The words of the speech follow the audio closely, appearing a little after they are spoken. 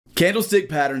Candlestick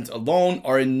patterns alone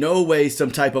are in no way some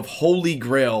type of holy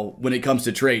grail when it comes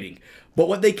to trading, but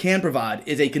what they can provide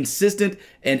is a consistent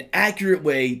and accurate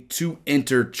way to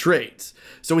enter trades.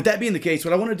 So with that being the case,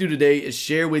 what I want to do today is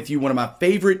share with you one of my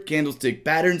favorite candlestick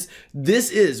patterns.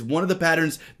 This is one of the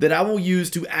patterns that I will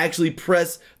use to actually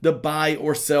press the buy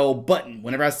or sell button.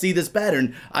 Whenever I see this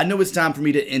pattern, I know it's time for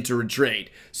me to enter a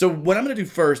trade. So what I'm going to do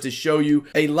first is show you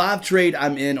a live trade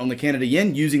I'm in on the Canada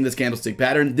yen using this candlestick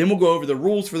pattern. Then we'll go over the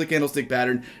rules for the candlestick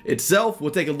pattern itself.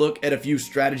 We'll take a look at a few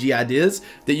strategy ideas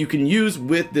that you can use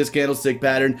with this candlestick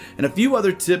pattern and a few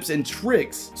other tips and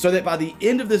tricks so that by the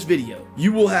end of this video,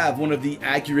 you will have one of the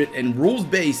accurate and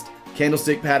rules-based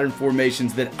candlestick pattern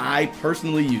formations that I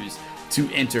personally use to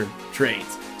enter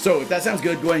trades. So if that sounds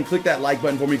good, go ahead and click that like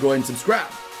button for me. Go ahead and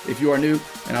subscribe if you are new,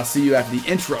 and I'll see you after the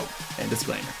intro and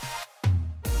disclaimer.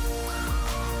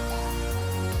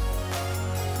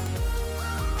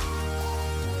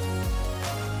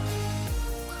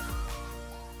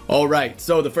 All right,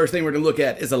 so the first thing we're gonna look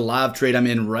at is a live trade I'm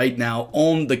in right now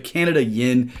on the Canada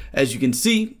yen. As you can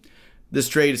see, this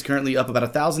trade is currently up about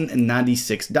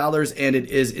 $1,096, and it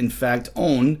is in fact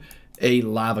on a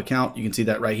live account. You can see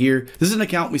that right here. This is an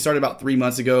account we started about 3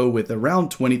 months ago with around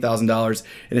 $20,000,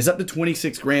 and it's up to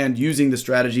 26 grand using the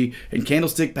strategy and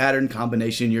candlestick pattern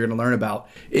combination you're gonna learn about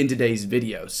in today's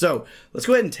video. So let's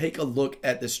go ahead and take a look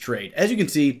at this trade. As you can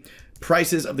see,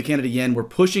 prices of the Canada yen were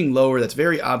pushing lower. That's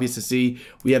very obvious to see.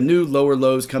 We have new lower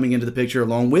lows coming into the picture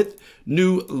along with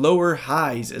new lower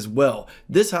highs as well.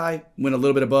 This high went a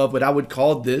little bit above, but I would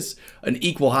call this an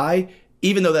equal high.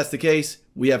 Even though that's the case,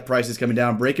 we have prices coming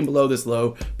down, breaking below this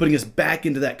low, putting us back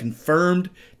into that confirmed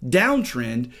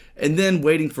downtrend, and then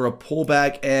waiting for a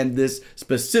pullback and this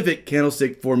specific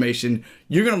candlestick formation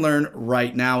you're going to learn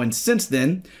right now. And since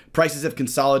then, prices have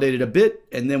consolidated a bit,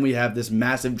 and then we have this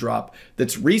massive drop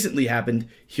that's recently happened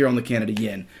here on the Canada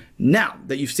yen. Now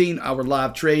that you've seen our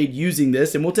live trade using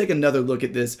this, and we'll take another look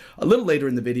at this a little later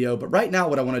in the video, but right now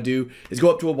what I want to do is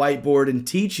go up to a whiteboard and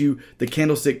teach you the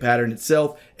candlestick pattern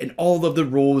itself and all of the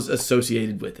rules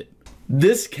associated with it.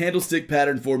 This candlestick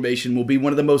pattern formation will be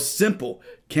one of the most simple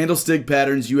candlestick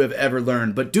patterns you have ever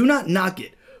learned, but do not knock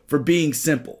it for being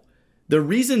simple. The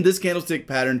reason this candlestick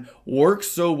pattern works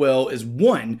so well is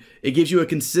one, it gives you a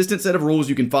consistent set of rules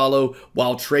you can follow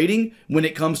while trading when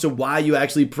it comes to why you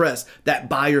actually press that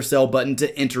buy or sell button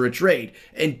to enter a trade.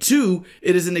 And two,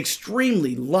 it is an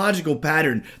extremely logical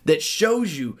pattern that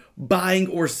shows you buying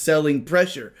or selling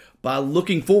pressure by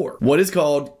looking for what is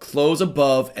called close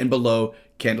above and below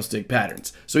candlestick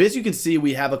patterns. So as you can see,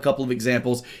 we have a couple of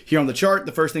examples here on the chart.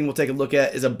 The first thing we'll take a look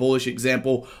at is a bullish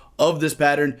example of this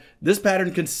pattern. This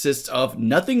pattern consists of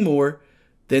nothing more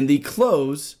than the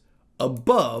close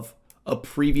above a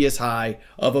previous high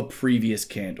of a previous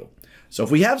candle. So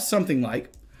if we have something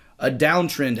like a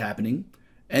downtrend happening,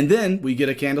 and then we get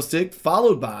a candlestick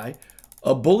followed by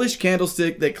a bullish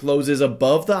candlestick that closes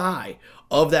above the high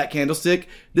of that candlestick,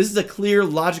 this is a clear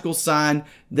logical sign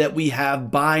that we have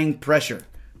buying pressure.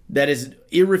 That is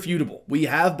irrefutable. We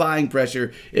have buying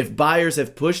pressure if buyers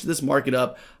have pushed this market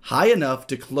up high enough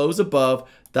to close above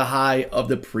the high of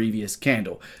the previous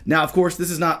candle. Now, of course,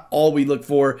 this is not all we look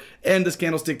for, and this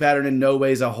candlestick pattern in no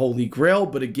way is a holy grail,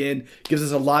 but again, gives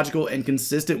us a logical and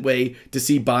consistent way to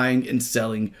see buying and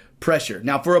selling pressure.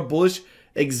 Now, for a bullish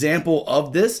example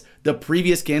of this, the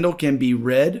previous candle can be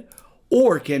red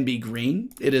or can be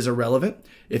green. It is irrelevant.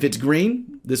 If it's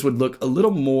green, this would look a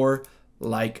little more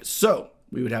like so.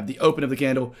 We would have the open of the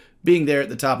candle being there at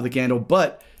the top of the candle,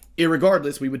 but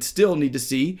irregardless, we would still need to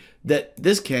see that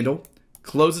this candle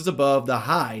closes above the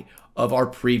high of our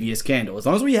previous candle. As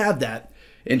long as we have that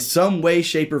in some way,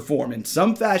 shape, or form, in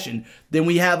some fashion, then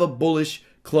we have a bullish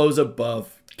close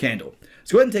above candle.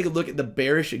 Let's go ahead and take a look at the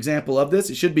bearish example of this.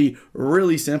 It should be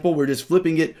really simple. We're just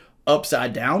flipping it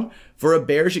upside down. For a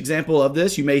bearish example of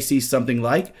this, you may see something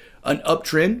like an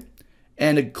uptrend,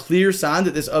 and a clear sign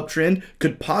that this uptrend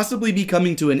could possibly be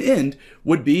coming to an end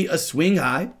would be a swing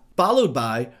high followed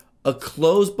by a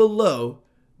close below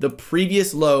the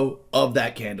previous low of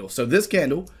that candle. So this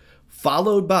candle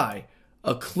followed by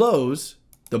a close,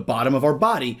 the bottom of our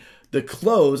body, the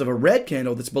close of a red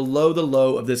candle that's below the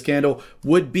low of this candle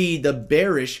would be the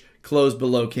bearish close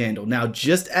below candle. Now,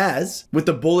 just as with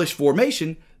the bullish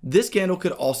formation, this candle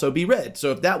could also be red.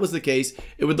 So if that was the case,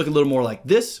 it would look a little more like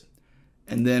this.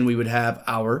 And then we would have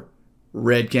our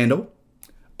red candle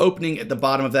opening at the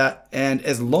bottom of that. And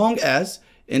as long as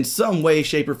in some way,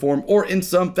 shape, or form, or in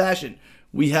some fashion,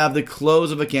 we have the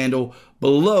close of a candle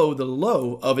below the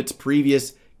low of its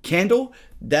previous candle,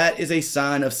 that is a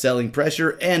sign of selling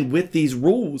pressure. And with these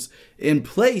rules in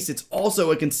place, it's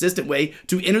also a consistent way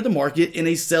to enter the market in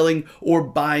a selling or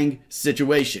buying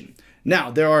situation.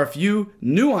 Now, there are a few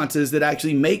nuances that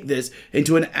actually make this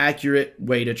into an accurate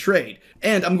way to trade.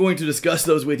 And I'm going to discuss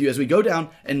those with you as we go down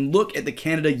and look at the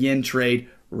Canada yen trade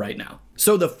right now.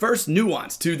 So the first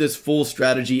nuance to this full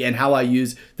strategy and how I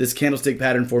use this candlestick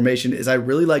pattern formation is I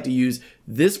really like to use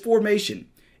this formation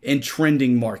in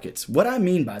trending markets. What I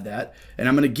mean by that, and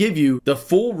I'm going to give you the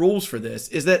full rules for this,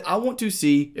 is that I want to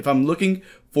see if I'm looking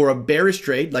for a bearish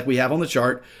trade like we have on the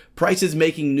chart, prices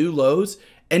making new lows,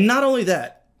 and not only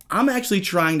that, I'm actually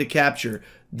trying to capture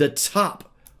the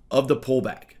top of the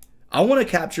pullback. I want to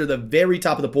capture the very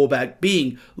top of the pullback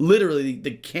being literally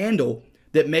the candle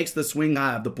that makes the swing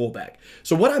high of the pullback.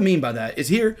 So what I mean by that is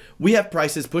here we have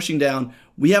prices pushing down.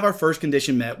 We have our first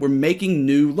condition met. We're making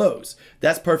new lows.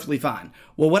 That's perfectly fine.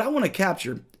 Well, what I want to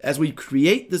capture as we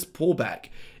create this pullback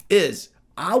is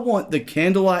I want the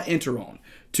candle I enter on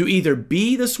to either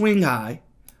be the swing high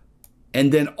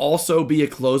and then also be a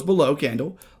close below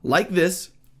candle like this,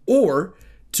 or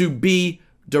to be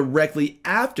directly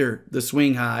after the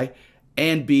swing high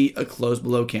and be a close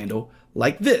below candle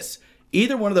like this.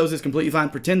 Either one of those is completely fine.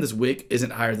 Pretend this wick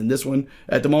isn't higher than this one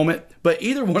at the moment, but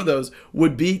either one of those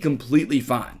would be completely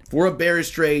fine. For a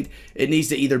bearish trade, it needs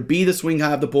to either be the swing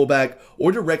high of the pullback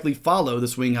or directly follow the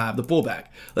swing high of the pullback.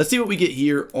 Let's see what we get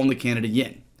here on the Canada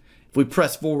yen. If we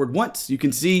press forward once, you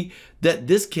can see that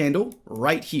this candle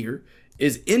right here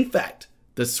is in fact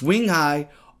the swing high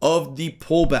of the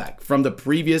pullback from the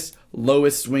previous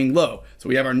lowest swing low. So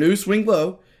we have our new swing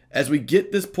low. As we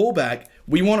get this pullback,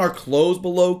 we want our close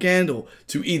below candle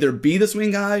to either be the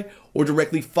swing high or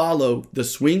directly follow the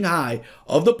swing high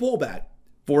of the pullback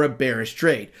for a bearish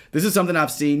trade. This is something I've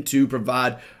seen to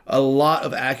provide a lot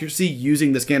of accuracy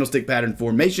using this candlestick pattern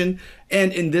formation.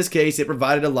 And in this case, it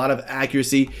provided a lot of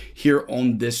accuracy here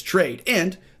on this trade.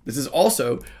 And this is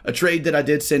also a trade that I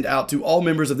did send out to all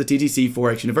members of the TTC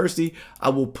Forex University. I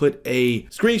will put a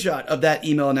screenshot of that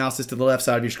email analysis to the left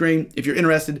side of your screen. If you're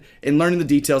interested in learning the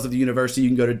details of the university, you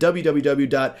can go to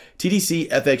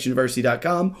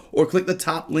www.ttcfxuniversity.com or click the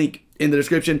top link in the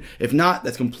description. If not,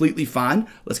 that's completely fine.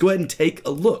 Let's go ahead and take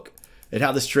a look at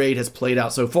how this trade has played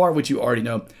out so far, which you already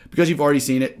know because you've already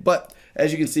seen it. But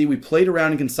as you can see, we played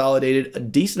around and consolidated a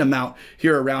decent amount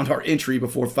here around our entry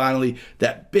before finally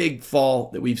that big fall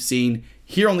that we've seen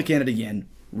here on the Canada yen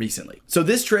recently. So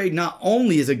this trade not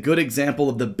only is a good example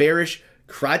of the bearish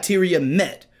criteria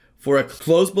met for a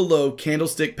close below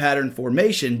candlestick pattern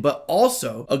formation, but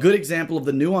also a good example of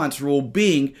the nuance rule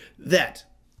being that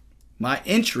my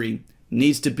entry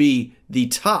needs to be the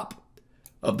top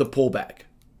of the pullback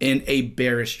in a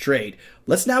bearish trade.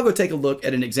 Let's now go take a look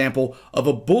at an example of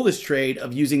a bullish trade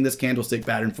of using this candlestick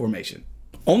pattern formation.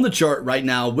 On the chart right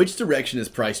now, which direction is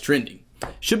price trending?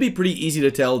 Should be pretty easy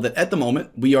to tell that at the moment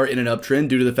we are in an uptrend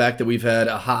due to the fact that we've had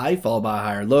a high followed by a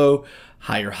higher low,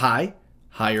 higher high,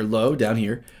 higher low down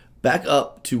here, back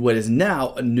up to what is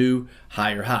now a new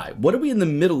higher high. What are we in the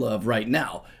middle of right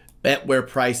now at where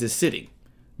price is sitting?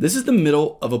 This is the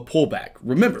middle of a pullback.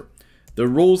 Remember, the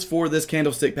rules for this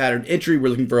candlestick pattern entry, we're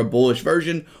looking for a bullish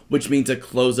version, which means a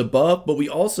close above, but we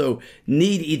also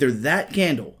need either that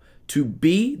candle to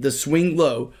be the swing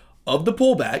low of the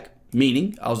pullback,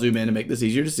 meaning, I'll zoom in to make this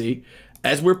easier to see,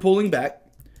 as we're pulling back,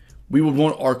 we would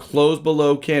want our close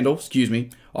below candle,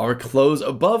 our close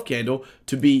above candle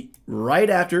to be right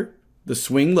after the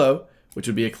swing low, which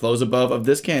would be a close above of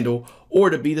this candle, or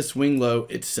to be the swing low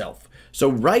itself. So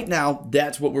right now,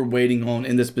 that's what we're waiting on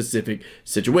in this specific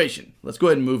situation. Let's go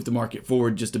ahead and move the market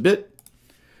forward just a bit.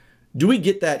 Do we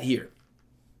get that here?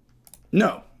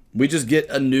 No, we just get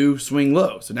a new swing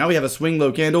low. So now we have a swing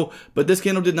low candle, but this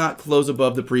candle did not close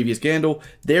above the previous candle.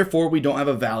 Therefore, we don't have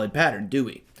a valid pattern, do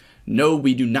we? No,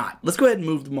 we do not. Let's go ahead and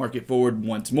move the market forward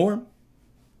once more.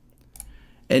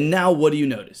 And now what do you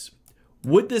notice?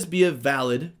 Would this be a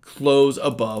valid close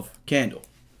above candle?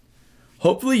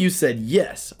 Hopefully you said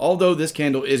yes. Although this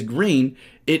candle is green,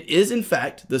 it is in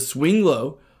fact the swing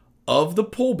low of the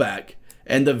pullback,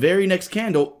 and the very next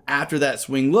candle after that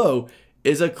swing low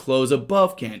is a close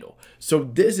above candle. So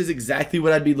this is exactly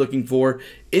what I'd be looking for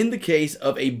in the case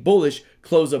of a bullish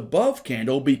close above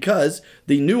candle, because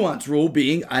the nuance rule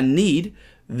being I need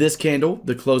this candle,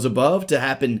 the close above, to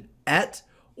happen at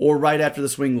or right after the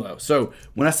swing low. So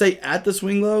when I say at the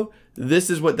swing low,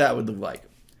 this is what that would look like.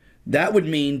 That would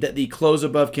mean that the close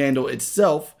above candle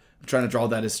itself, I'm trying to draw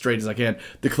that as straight as I can,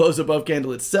 the close above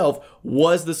candle itself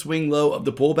was the swing low of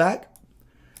the pullback.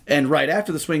 And right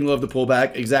after the swing low of the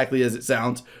pullback, exactly as it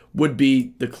sounds, would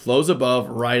be the close above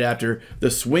right after the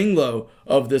swing low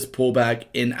of this pullback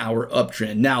in our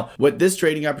uptrend. Now, what this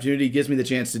trading opportunity gives me the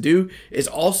chance to do is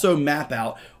also map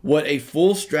out what a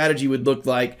full strategy would look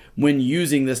like when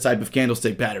using this type of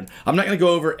candlestick pattern. I'm not going to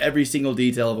go over every single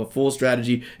detail of a full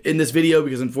strategy in this video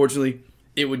because unfortunately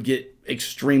it would get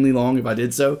extremely long if I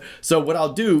did so. So what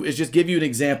I'll do is just give you an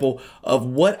example of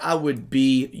what I would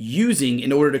be using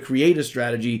in order to create a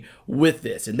strategy with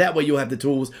this. And that way you'll have the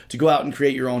tools to go out and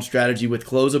create your own strategy with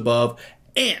close above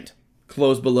and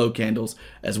close below candles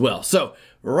as well. So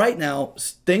right now,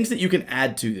 things that you can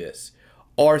add to this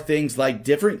are things like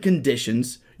different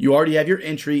conditions. You already have your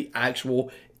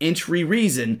actual entry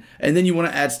reason, and then you want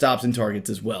to add stops and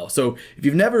targets as well. So if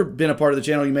you've never been a part of the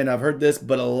channel, you may not have heard this,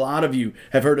 but a lot of you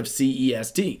have heard of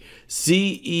CEST.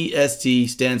 CEST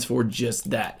stands for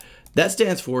just that. That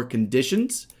stands for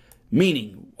conditions,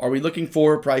 meaning, are we looking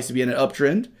for price to be in an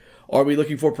uptrend? Are we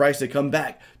looking for price to come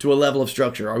back to a level of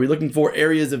structure? Are we looking for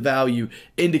areas of value,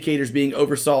 indicators being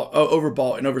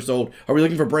overbought and oversold? Are we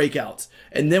looking for breakouts?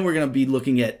 And then we're going to be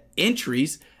looking at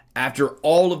entries after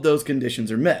all of those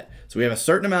conditions are met. So we have a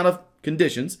certain amount of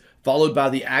conditions followed by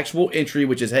the actual entry,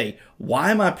 which is, hey,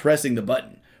 why am I pressing the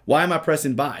button? Why am I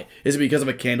pressing buy? Is it because of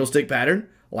a candlestick pattern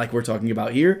like we're talking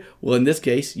about here? Well, in this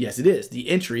case, yes, it is. The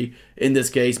entry in this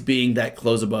case being that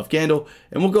close above candle.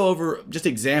 And we'll go over just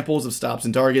examples of stops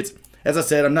and targets. As I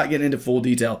said, I'm not getting into full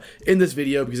detail in this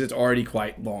video because it's already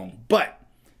quite long. But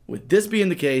with this being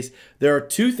the case, there are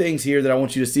two things here that I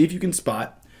want you to see if you can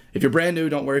spot. If you're brand new,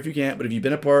 don't worry if you can't, but if you've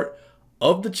been a part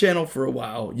of the channel for a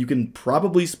while, you can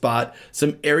probably spot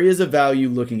some areas of value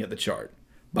looking at the chart.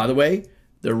 By the way,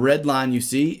 the red line you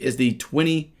see is the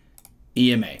 20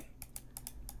 EMA.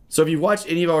 So if you've watched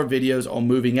any of our videos on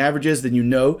moving averages, then you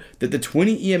know that the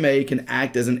 20 EMA can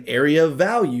act as an area of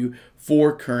value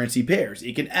for currency pairs.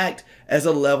 It can act as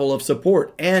a level of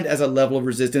support and as a level of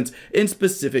resistance in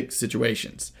specific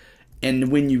situations.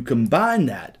 And when you combine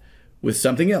that with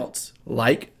something else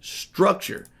like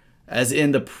structure, as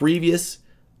in the previous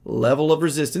level of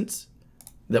resistance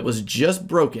that was just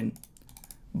broken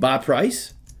by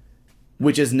price,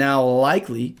 which is now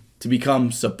likely to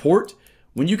become support.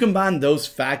 When you combine those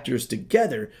factors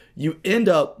together, you end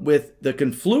up with the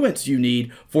confluence you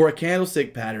need for a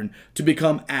candlestick pattern to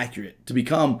become accurate, to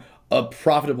become a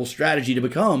profitable strategy, to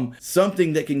become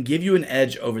something that can give you an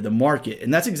edge over the market.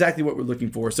 And that's exactly what we're looking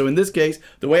for. So in this case,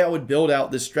 the way I would build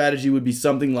out this strategy would be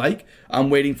something like, I'm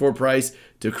waiting for a price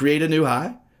to create a new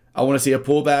high. I want to see a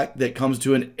pullback that comes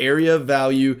to an area of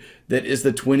value that is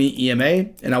the 20 EMA.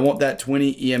 And I want that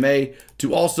 20 EMA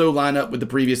to also line up with the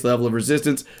previous level of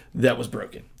resistance that was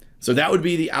broken. So that would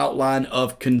be the outline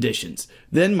of conditions.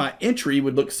 Then my entry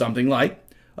would look something like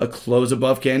a close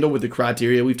above candle with the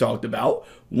criteria we've talked about.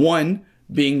 One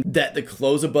being that the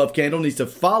close above candle needs to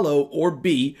follow or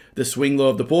be the swing low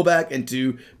of the pullback, and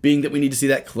two being that we need to see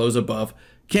that close above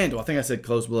candle. I think I said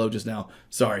close below just now.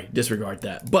 Sorry, disregard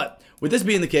that. But with this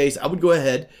being the case, I would go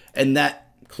ahead and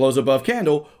that close above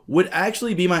candle would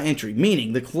actually be my entry,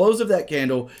 meaning the close of that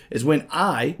candle is when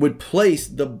I would place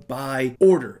the buy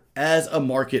order as a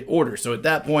market order. So at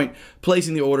that point,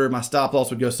 placing the order, my stop loss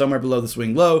would go somewhere below the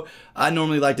swing low. I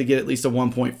normally like to get at least a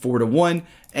 1.4 to 1.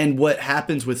 And what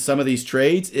happens with some of these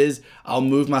trades is I'll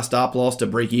move my stop loss to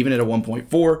break even at a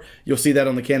 1.4. You'll see that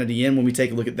on the Canada yen when we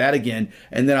take a look at that again.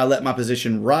 And then I let my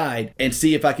position ride and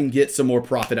see if I can get some more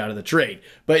profit out of the trade.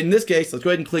 But in this case, let's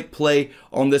go ahead and click play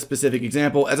on this specific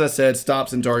example. As I said,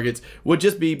 stops and targets would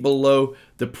just be below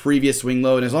the previous swing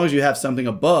low. And as long as you have something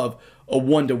above a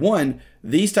 1-to-1,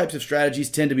 these types of strategies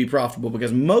tend to be profitable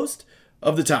because most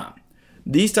of the time,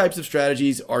 these types of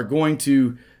strategies are going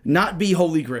to not be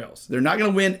holy grails. They're not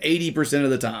going to win 80%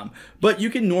 of the time, but you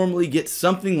can normally get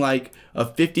something like a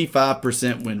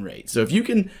 55% win rate. So if you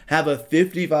can have a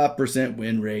 55%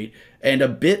 win rate and a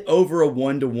bit over a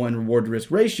 1-to-1 reward to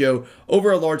risk ratio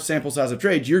over a large sample size of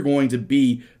trades, you're going to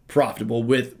be profitable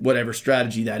with whatever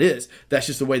strategy that is. That's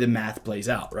just the way the math plays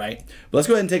out, right? But let's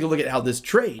go ahead and take a look at how this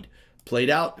trade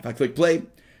played out. If I click play,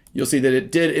 you'll see that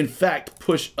it did in fact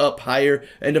push up higher.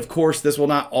 And of course, this will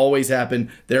not always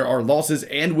happen. There are losses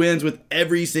and wins with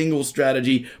every single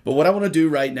strategy. But what I want to do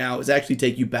right now is actually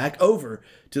take you back over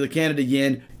to the Canada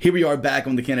yen. Here we are back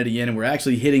on the Canada yen, and we're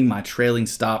actually hitting my trailing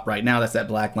stop right now. That's that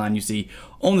black line you see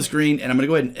on the screen. And I'm going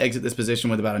to go ahead and exit this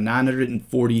position with about a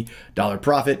 $940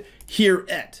 profit here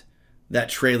at that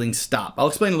trailing stop. I'll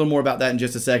explain a little more about that in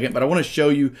just a second, but I want to show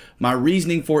you my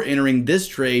reasoning for entering this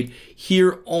trade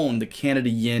here on the Canada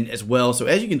yen as well. So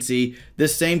as you can see,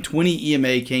 this same 20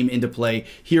 EMA came into play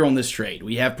here on this trade.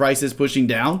 We have prices pushing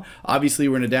down. Obviously,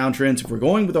 we're in a downtrend, so if we're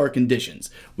going with our conditions,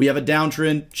 we have a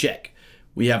downtrend, check.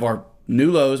 We have our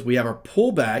new lows, we have our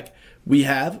pullback, we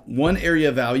have one area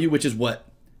of value, which is what?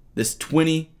 This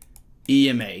 20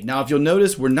 EMA. Now, if you'll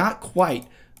notice, we're not quite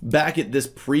back at this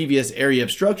previous area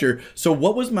of structure. So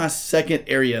what was my second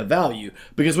area of value?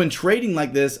 Because when trading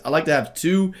like this, I like to have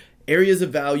two areas of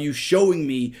value showing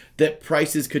me that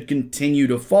prices could continue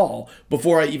to fall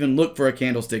before I even look for a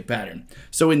candlestick pattern.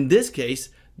 So in this case,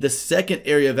 the second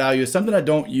area of value is something I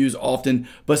don't use often,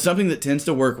 but something that tends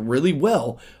to work really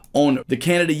well on the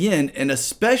Canada yen, and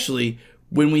especially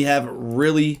when we have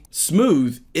really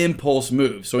smooth impulse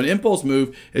moves. So an impulse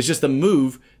move is just a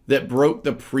move that broke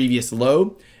the previous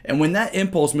low. And when that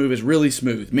impulse move is really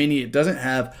smooth, meaning it doesn't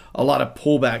have a lot of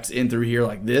pullbacks in through here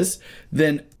like this,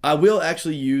 then I will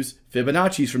actually use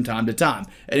Fibonacci's from time to time.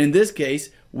 And in this case,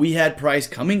 we had price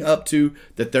coming up to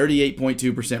the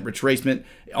 38.2% retracement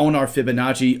on our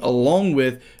Fibonacci, along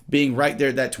with being right there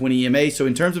at that 20 EMA. So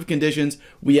in terms of conditions,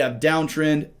 we have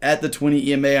downtrend at the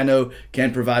 20 EMA, I know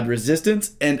can provide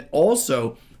resistance, and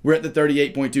also we're at the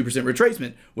 38.2%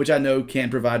 retracement, which I know can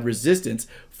provide resistance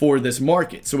for this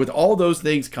market. So with all those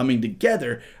things coming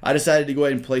together, I decided to go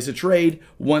ahead and place a trade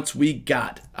once we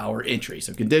got our entry.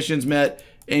 So conditions met,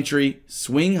 entry,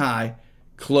 swing high,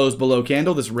 close below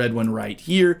candle, this red one right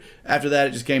here. After that,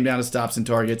 it just came down to stops and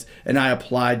targets, and I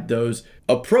applied those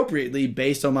appropriately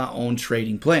based on my own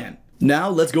trading plan. Now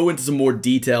let's go into some more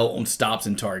detail on stops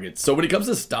and targets. So when it comes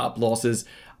to stop losses,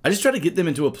 I just try to get them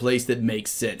into a place that makes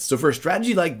sense. So for a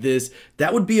strategy like this,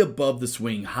 that would be above the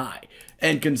swing high.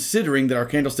 And considering that our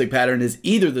candlestick pattern is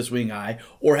either the swing high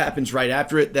or happens right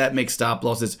after it, that makes stop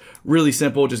losses really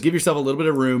simple. Just give yourself a little bit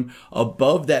of room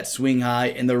above that swing high.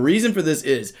 And the reason for this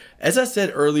is, as I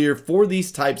said earlier, for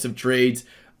these types of trades,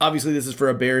 obviously this is for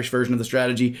a bearish version of the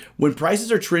strategy, when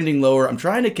prices are trending lower, I'm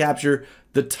trying to capture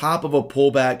the top of a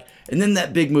pullback and then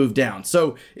that big move down.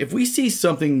 So if we see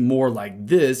something more like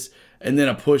this, and then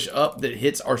a push up that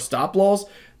hits our stop loss,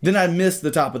 then I miss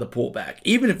the top of the pullback.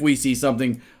 Even if we see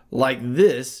something like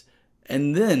this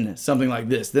and then something like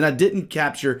this, then I didn't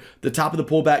capture the top of the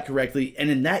pullback correctly. And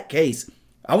in that case,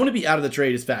 I want to be out of the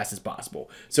trade as fast as possible.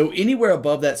 So anywhere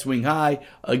above that swing high,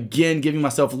 again, giving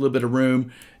myself a little bit of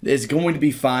room is going to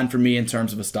be fine for me in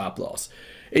terms of a stop loss.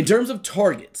 In terms of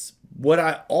targets, what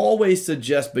I always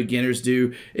suggest beginners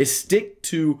do is stick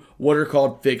to what are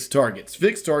called fixed targets.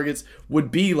 Fixed targets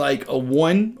would be like a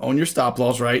 1 on your stop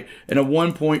loss, right? And a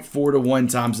 1.4 to 1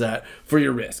 times that for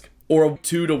your risk, or a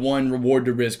 2 to 1 reward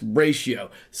to risk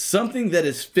ratio. Something that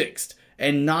is fixed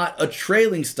and not a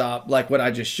trailing stop like what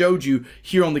I just showed you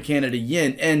here on the Canada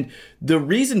yen. And the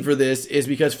reason for this is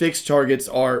because fixed targets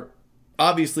are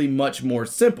obviously much more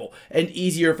simple and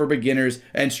easier for beginners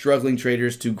and struggling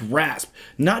traders to grasp,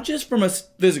 not just from a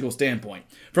physical standpoint.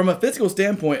 From a physical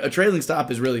standpoint, a trailing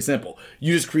stop is really simple.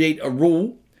 You just create a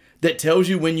rule that tells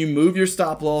you when you move your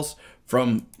stop loss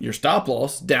from your stop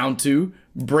loss down to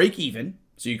break even.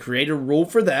 So you create a rule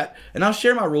for that, and I'll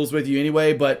share my rules with you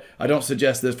anyway, but I don't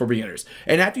suggest this for beginners.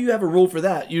 And after you have a rule for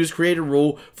that, you just create a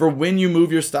rule for when you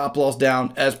move your stop loss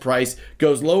down as price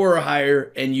goes lower or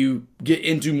higher and you get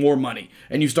into more money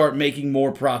and you start making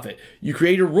more profit. You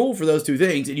create a rule for those two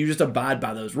things and you just abide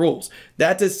by those rules.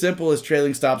 That's as simple as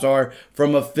trailing stops are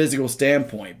from a physical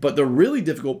standpoint. But the really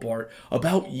difficult part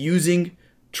about using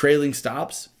trailing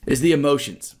stops is the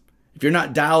emotions. If you're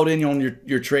not dialed in on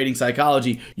your trading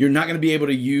psychology, you're not going to be able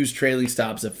to use trailing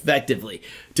stops effectively.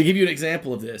 To give you an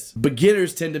example of this,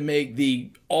 beginners tend to make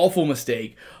the awful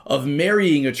mistake of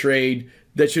marrying a trade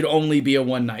that should only be a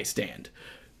one-night stand.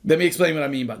 Let me explain what I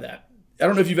mean by that. I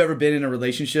don't know if you've ever been in a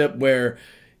relationship where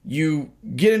you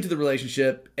get into the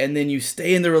relationship and then you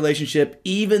stay in the relationship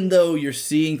even though you're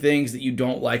seeing things that you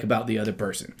don't like about the other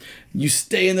person. You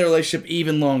stay in the relationship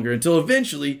even longer until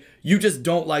eventually you just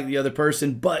don't like the other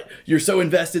person, but you're so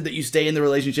invested that you stay in the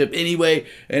relationship anyway.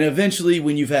 And eventually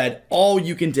when you've had all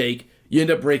you can take, you end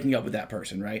up breaking up with that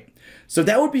person, right? So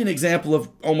that would be an example of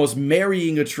almost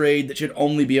marrying a trade that should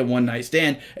only be a one-night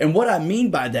stand. And what I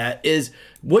mean by that is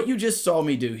what you just saw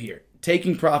me do here,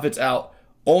 taking profits out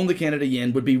on the Canada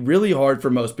yen would be really hard for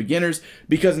most beginners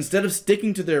because instead of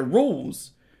sticking to their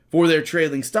rules for their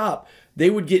trailing stop, they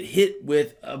would get hit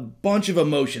with a bunch of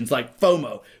emotions like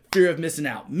FOMO, fear of missing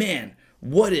out. Man,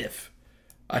 what if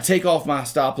I take off my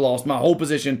stop loss, my whole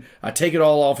position, I take it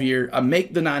all off here, I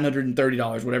make the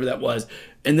 $930, whatever that was,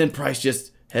 and then price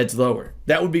just heads lower.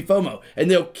 That would be FOMO.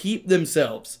 And they'll keep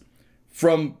themselves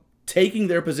from taking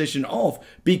their position off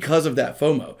because of that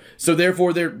FOMO. So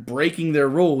therefore they're breaking their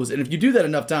rules. And if you do that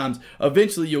enough times,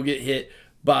 eventually you'll get hit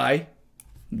by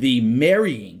the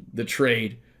marrying the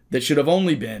trade that should have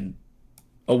only been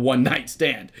a one-night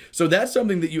stand. So that's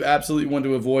something that you absolutely want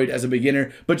to avoid as a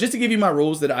beginner. But just to give you my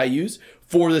rules that I use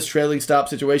for this trailing stop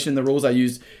situation, the rules I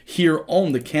use here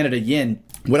on the Canada yen,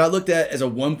 what I looked at as a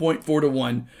 1.4 to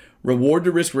 1 reward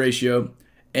to risk ratio.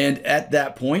 And at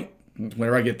that point,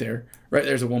 whenever I get there, right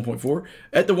there's a 1.4.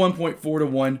 At the 1.4 to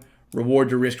 1 reward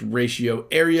to risk ratio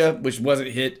area, which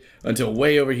wasn't hit until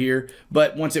way over here.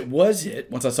 But once it was hit,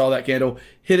 once I saw that candle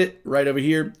hit it right over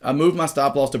here, I moved my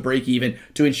stop loss to break even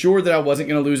to ensure that I wasn't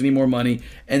going to lose any more money.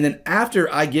 And then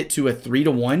after I get to a 3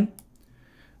 to 1,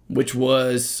 which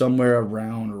was somewhere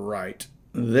around right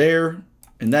there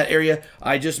in that area,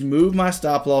 I just moved my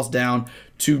stop loss down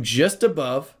to just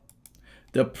above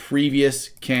the previous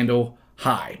candle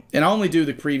high. And I only do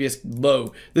the previous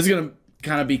low. This is going to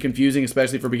kind of be confusing,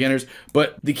 especially for beginners,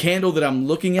 but the candle that I'm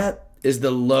looking at is the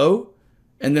low,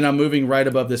 and then I'm moving right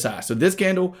above this high. So this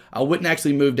candle, I wouldn't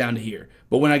actually move down to here,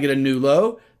 but when I get a new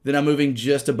low, then I'm moving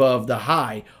just above the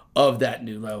high of that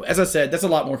new low. As I said, that's a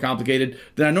lot more complicated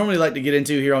than I normally like to get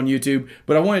into here on YouTube,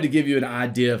 but I wanted to give you an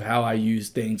idea of how I use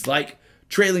things like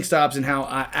trailing stops and how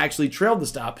I actually trailed the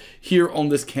stop here on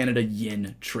this Canada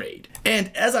yen trade.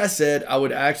 And as I said, I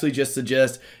would actually just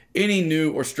suggest any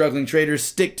new or struggling traders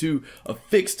stick to a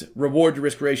fixed reward to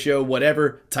risk ratio,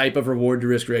 whatever type of reward to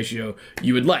risk ratio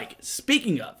you would like.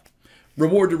 Speaking of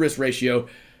reward to risk ratio,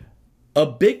 a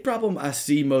big problem I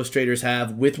see most traders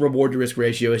have with reward to risk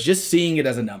ratio is just seeing it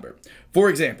as a number. For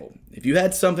example, if you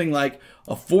had something like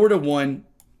a 4 to 1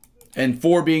 and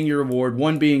 4 being your reward,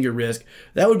 1 being your risk,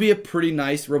 that would be a pretty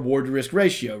nice reward to risk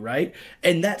ratio, right?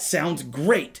 And that sounds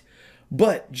great.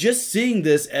 But just seeing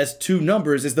this as two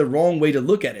numbers is the wrong way to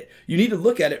look at it. You need to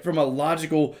look at it from a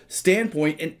logical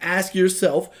standpoint and ask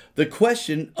yourself the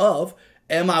question of,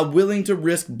 am I willing to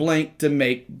risk blank to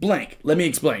make blank? Let me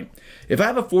explain. If I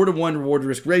have a 4 to 1 reward to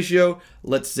risk ratio,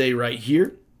 let's say right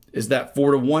here is that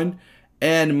 4 to 1,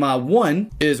 and my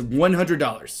 1 is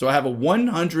 $100. So I have a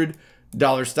 $100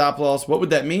 stop loss. What would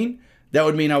that mean? That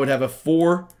would mean I would have a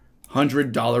 $400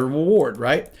 reward,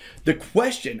 right? The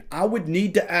question I would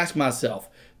need to ask myself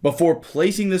before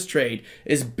placing this trade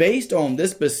is, based on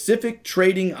this specific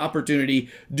trading opportunity,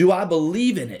 do I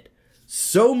believe in it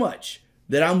so much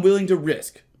that I'm willing to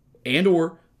risk and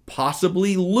or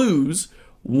possibly lose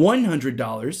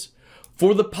 $100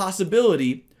 for the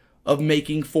possibility of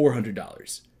making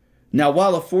 $400? Now,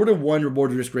 while a 4 to 1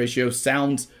 reward to risk ratio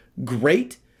sounds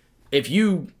great, if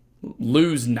you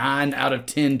lose 9 out of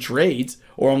 10 trades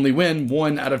or only win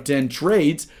 1 out of 10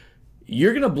 trades,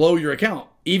 you're going to blow your account,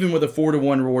 even with a 4 to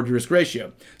 1 reward to risk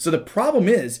ratio. So the problem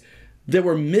is that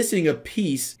we're missing a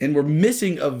piece and we're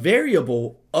missing a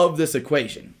variable of this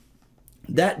equation.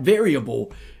 That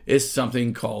variable is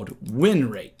something called win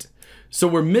rate. So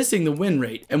we're missing the win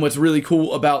rate. And what's really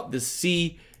cool about the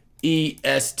CEST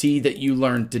that you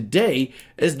learned today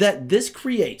is that this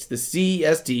creates, the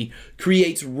CEST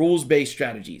creates rules-based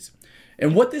strategies.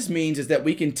 And what this means is that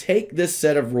we can take this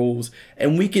set of rules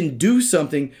and we can do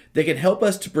something that can help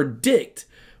us to predict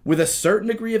with a certain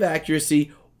degree of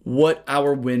accuracy what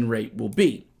our win rate will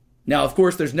be. Now, of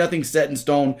course, there's nothing set in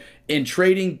stone in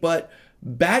trading, but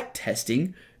back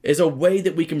testing is a way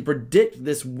that we can predict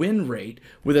this win rate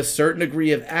with a certain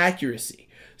degree of accuracy.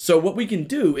 So what we can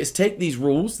do is take these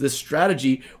rules, this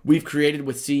strategy we've created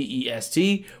with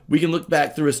CEST, we can look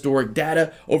back through historic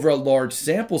data over a large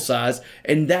sample size,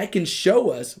 and that can show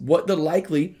us what the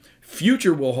likely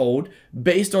future will hold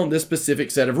based on this specific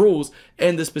set of rules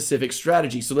and the specific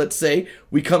strategy. So let's say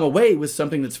we come away with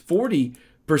something that's 40%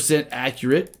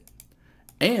 accurate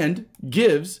and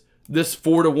gives this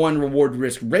 4 to 1 reward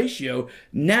risk ratio.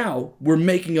 Now we're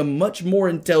making a much more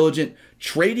intelligent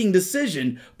trading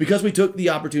decision because we took the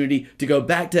opportunity to go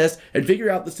back test and figure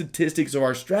out the statistics of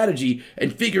our strategy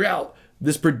and figure out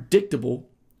this predictable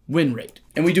win rate.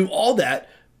 And we do all that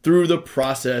through the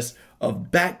process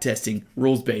of backtesting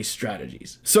rules-based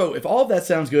strategies. So if all of that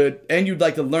sounds good and you'd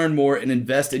like to learn more and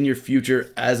invest in your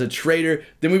future as a trader,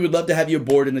 then we would love to have you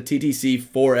aboard in the TTC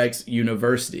Forex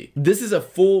University. This is a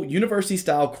full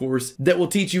university-style course that will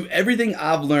teach you everything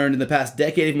I've learned in the past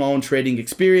decade of my own trading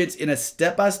experience in a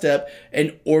step-by-step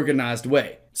and organized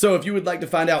way. So if you would like to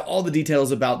find out all the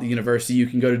details about the university, you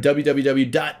can go to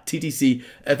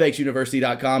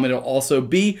www.ttcfxuniversity.com, and it'll also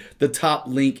be the top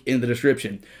link in the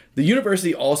description. The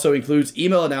university also includes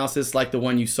email analysis like the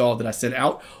one you saw that I sent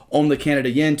out on the Canada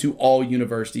Yen to all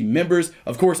university members.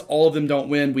 Of course, all of them don't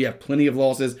win. We have plenty of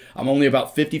losses. I'm only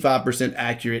about 55%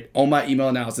 accurate on my email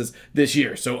analysis this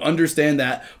year. So understand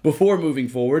that before moving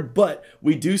forward, but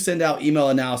we do send out email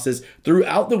analysis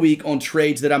throughout the week on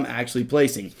trades that I'm actually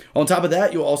placing. On top of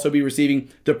that, you'll also be receiving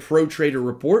the Pro Trader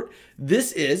Report.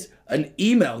 This is an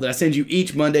email that I send you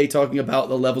each Monday talking about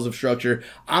the levels of structure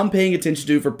I'm paying attention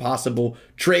to for possible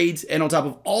trades. And on top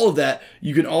of all of that,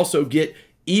 you can also get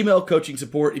email coaching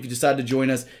support if you decide to join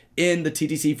us in the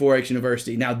TTC Forex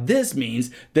University. Now, this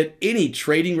means that any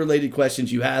trading related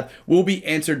questions you have will be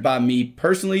answered by me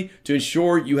personally to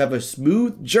ensure you have a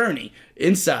smooth journey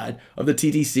inside of the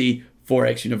TTC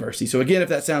Forex University. So again, if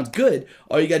that sounds good,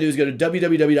 all you gotta do is go to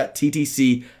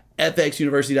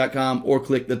www.ttcfxuniversity.com or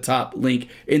click the top link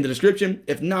in the description.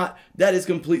 If not, that is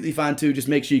completely fine too. Just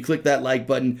make sure you click that like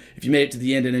button if you made it to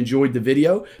the end and enjoyed the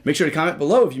video. Make sure to comment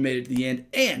below if you made it to the end,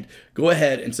 and go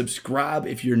ahead and subscribe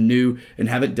if you're new and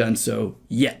haven't done so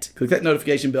yet. Click that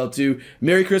notification bell too.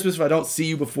 Merry Christmas if I don't see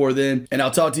you before then, and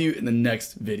I'll talk to you in the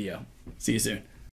next video. See you soon.